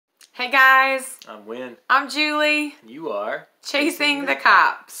Hey guys. I'm Win. I'm Julie. You are Chasing the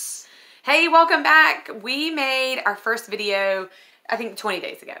Cops. Hey, welcome back. We made our first video, I think 20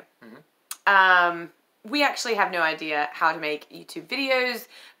 days ago. We actually have no idea how to make YouTube videos,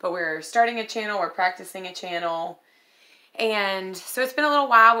 but we're starting a channel, we're practicing a channel. And so it's been a little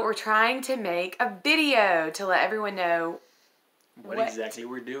while, but we're trying to make a video to let everyone know what exactly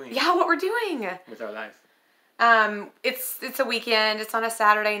we're doing. Yeah, what we're doing with our life. It's a weekend. It's on a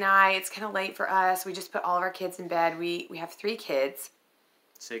Saturday night. It's kind of late for us. We just put all of our kids in bed. We have 3 kids.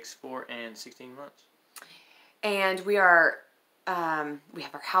 6, 4, and 16 months. And we are, we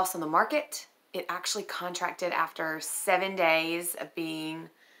have our house on the market. It actually contracted after 7 days of being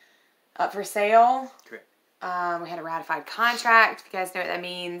up for sale. Correct. We had a ratified contract, if you guys know what that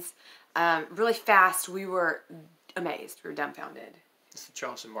means. Really fast. We were amazed. We were dumbfounded. It's the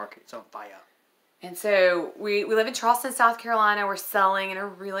Charleston market. It's on fire. And so we live in Charleston, South Carolina. We're selling in a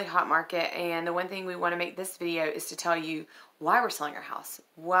really hot market. And the one thing we want to make this video is to tell you why we're selling our house.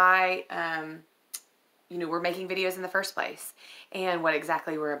 Why, we're making videos in the first place. And what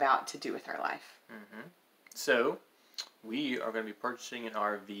exactly we're about to do with our life. So, we are going to be purchasing an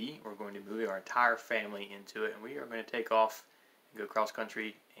RV. We're going to be moving our entire family into it. And we are going to take off and go cross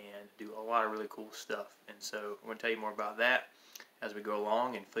country and do a lot of really cool stuff. And so, we're going to tell you more about that as we go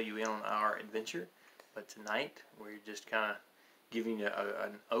along and fill you in on our adventure. But tonight, we're just kind of giving you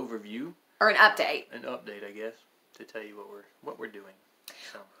an overview. Or an update. An update, I guess, to tell you what we're doing.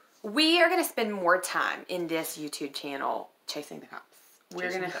 So we are going to spend more time in this YouTube channel chasing the cops. We're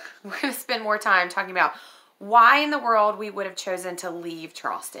going to spend more time talking about why in the world we would have chosen to leave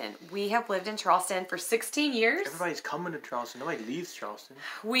Charleston. We have lived in Charleston for 16 years. Everybody's coming to Charleston. Nobody leaves Charleston.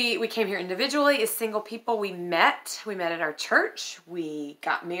 We came here individually as single people. We met at our church. We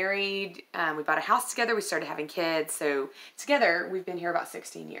got married. We bought a house together. We started having kids. So together, we've been here about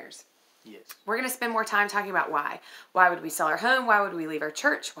 16 years. Yes. We're going to spend more time talking about why. Why would we sell our home? Why would we leave our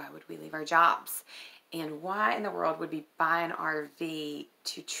church? Why would we leave our jobs? And why in the world would we buy an RV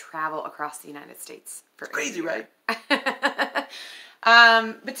to travel across the United States? It's crazy, right?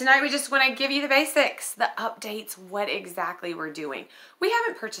 But tonight we just want to give you the basics, the updates, what exactly we're doing. We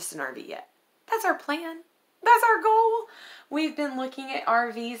haven't purchased an RV yet. That's our plan. That's our goal. We've been looking at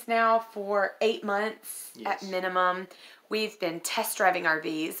RVs now for 8 months at minimum. We've been test driving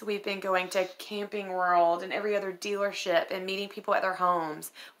RVs. We've been going to Camping World and every other dealership and meeting people at their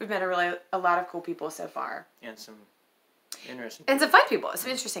homes. We've met a lot of cool people so far. And some interesting people. And some fun people.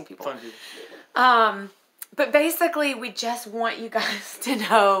 Some interesting people. Fun people. But basically, we just want you guys to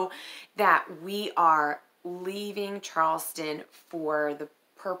know that we are leaving Charleston for the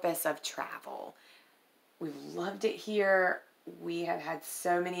purpose of travel. We've loved it here. We have had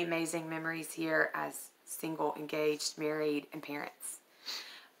so many amazing memories here as single, engaged, married, and parents.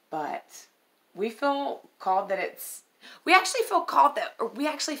 But we feel called that we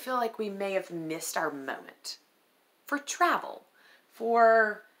actually feel like we may have missed our moment for travel,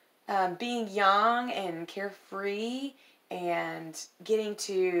 for being young and carefree and getting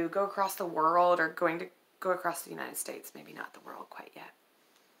to go across the world, or going to go across the United States. Maybe not the world quite yet.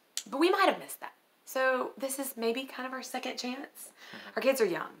 But we might have missed that. So this is maybe kind of our second chance. Our kids are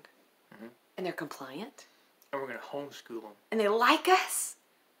young. And they're compliant. And we're going to homeschool them. And they like us.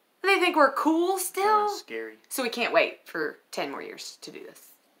 And they think we're cool still. That's scary. So we can't wait for 10 more years to do this.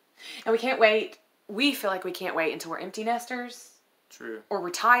 And we can't wait. We feel like we can't wait until we're empty nesters. True. Or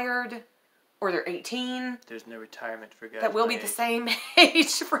retired. Or they're 18. There's no retirement for guys. That will be the same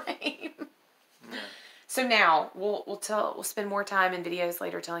age frame. Yeah. So now we'll spend more time in videos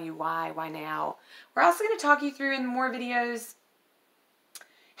later telling you why now. We're also going to talk you through in more videos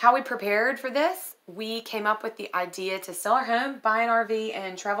how we prepared for this. We came up with the idea to sell our home, buy an RV,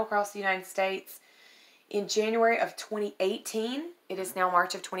 and travel across the United States in January of 2018. It is now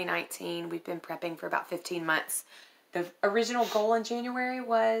March of 2019. We've been prepping for about 15 months. The original goal in January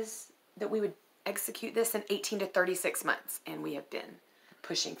was that we would execute this in 18 to 36 months, and we have been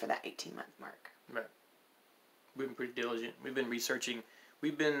pushing for that 18-month mark. Right. We've been pretty diligent. We've been researching.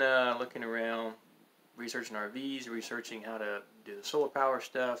 We've been looking around, researching RVs, researching how to do the solar power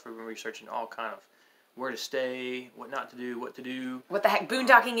stuff. We've been researching all kind of where to stay, what not to do, what to do. What the heck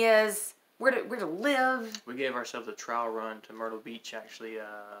boondocking is, where to live. We gave ourselves a trial run to Myrtle Beach, actually,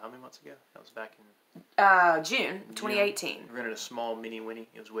 how many months ago? That was back in June 2018. We rented a small mini Winnie.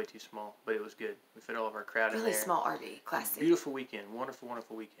 It was way too small, but it was good. We fit all of our crowd in there. Really small RV, classy. Beautiful weekend, wonderful,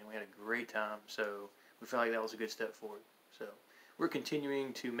 wonderful weekend. We had a great time, so we felt like that was a good step forward. So we're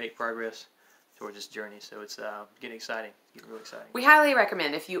continuing to make progress towards this journey, so it's getting exciting. It's getting really exciting. We highly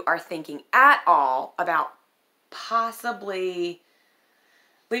recommend, if you are thinking at all about possibly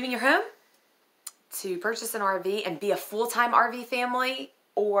leaving your home to purchase an RV and be a full-time RV family,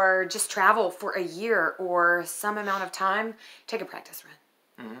 or just travel for a year or some amount of time, take a practice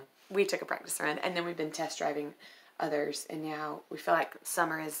run. Mm-hmm. We took a practice run, and then we've been test driving others, and now we feel like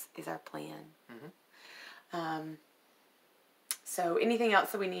summer is our plan. Mm-hmm. So anything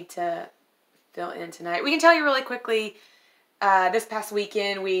else that we need to fill in tonight? We can tell you really quickly, this past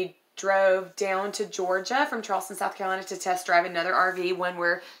weekend we drove down to Georgia from Charleston, South Carolina to test drive another RV, one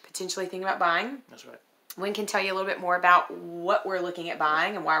we're potentially thinking about buying. That's right. Wynn can tell you a little bit more about what we're looking at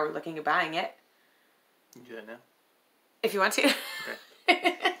buying and why we're looking at buying it. You do that now? If you want to.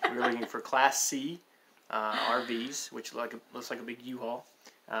 Okay. We're looking for Class C RVs, which looks like a big U-Haul.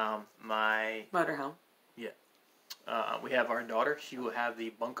 My motorhome. Yeah. We have our daughter. She will have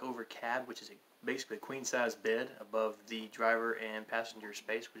the bunk over cab, which is basically a queen size bed above the driver and passenger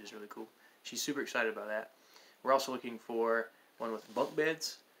space, which is really cool. She's super excited about that. We're also looking for one with bunk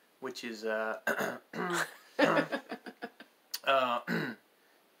beds, which is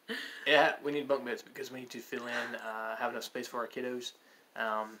yeah, we need bunk beds because we need to fill in, have enough space for our kiddos.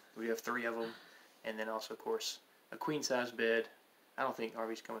 We have 3 of them, and then also, of course, a queen size bed. I don't think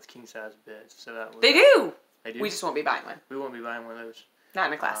RVs come with king size beds, so that was, they do. They do. We just won't be buying one. We won't be buying one of those. Not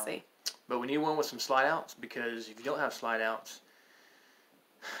in a Class C. But we need one with some slide outs, because if you don't have slide outs,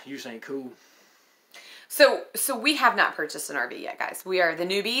 you're saying cool. So we have not purchased an RV yet, guys. We are the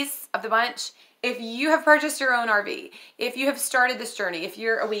newbies of the bunch. If you have purchased your own RV, if you have started this journey, if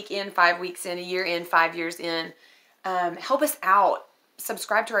you're a week in, 5 weeks in, a year in, 5 years in, help us out.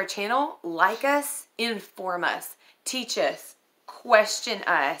 Subscribe to our channel, like us, inform us, teach us, question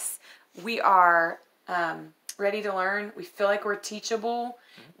us. We are ready to learn. We feel like we're teachable.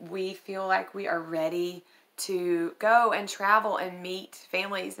 We feel like we are ready to go and travel and meet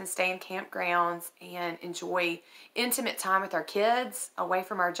families and stay in campgrounds and enjoy intimate time with our kids away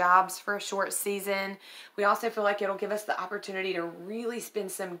from our jobs for a short season. We also feel like it'll give us the opportunity to really spend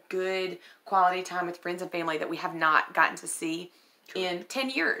some good quality time with friends and family that we have not gotten to see in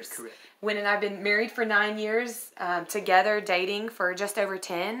 10 years. Correct. Wynn and I have been married for 9 years, together dating for just over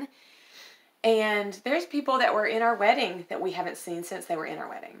 10. And there's people that were in our wedding that we haven't seen since they were in our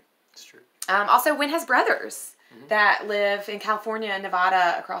wedding. It's true. Also, Wynn has brothers that live in California and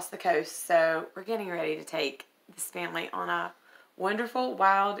Nevada across the coast. So we're getting ready to take this family on a wonderful,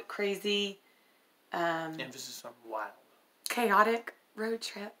 wild, crazy, Emphasis on wild. chaotic road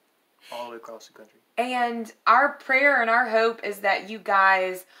trip. All the way across the country. And our prayer and our hope is that you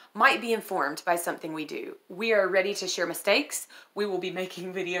guys might be informed by something we do. We are ready to share mistakes. We will be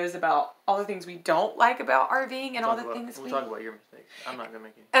making videos about all the things we don't like about RVing and We'll talk about your mistakes. I'm not going to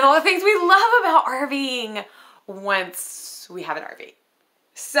make any. And all the things we love about RVing once we have an RV.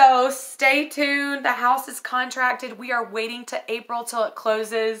 So stay tuned. The house is contracted. We are waiting to April till it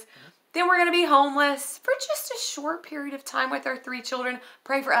closes. Then we're going to be homeless for just a short period of time with our 3 children.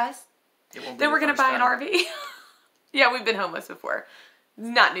 Pray for us. Then we're going to buy an RV. Yeah, we've been homeless before.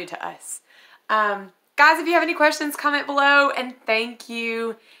 Not new to us. Guys, if you have any questions, comment below. And thank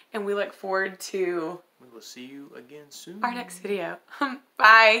you. And we look forward to We will see you again soon. our next video.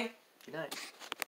 Bye. Good night.